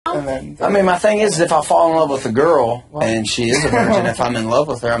And then, I mean, my thing is, if I fall in love with a girl and she is a virgin, if I'm in love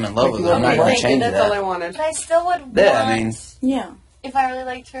with her, I'm in love with her. I'm not going to change That's that. all I wanted. But I still would want, I mean, if I really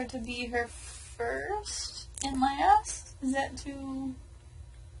liked her, to be her first and last. Is that too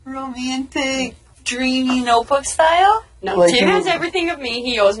romantic, dreamy notebook style? No, Like Tim you- has everything of me.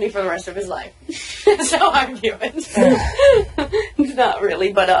 He owes me for the rest of his life. That's how I view it. Not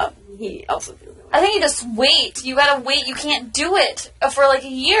really, but he also feels it. I think you just wait. You gotta wait. You can't do it for like a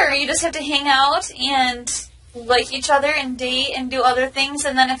year. You just have to hang out and like each other and date and do other things.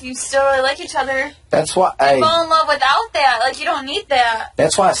 And then if you still really like each other, that's why fall in love without that. Like, you don't need that.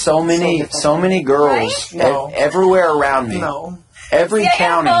 That's why so many girls everywhere around me, every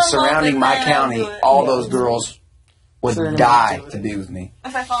county surrounding my county, all those girls would die to be with me.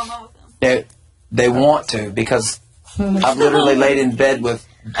 If I fall in love with them. They want to, because I've literally laid in bed with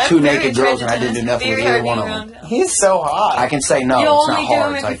two naked girls and I didn't do nothing with either one of them. He's so hot. I can say no, You it's not only do hard.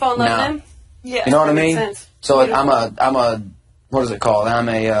 him It's if you like, fall in love with nah. him? Yeah. You know what I mean? Sense. So I'm a what is it called? I'm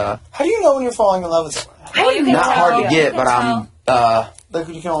a How do you know when you're falling in love with someone? not hard to get, but I'm Like,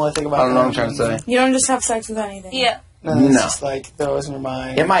 you can only think about I don't know what I'm trying to say. You don't just have sex with anything. Yeah. No, it's No. just like those in your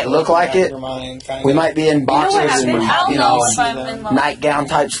mind. It might look like it. Your mind, kind We of. might be in boxers and I don't know if I'm in love. nightgown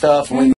type stuff, and we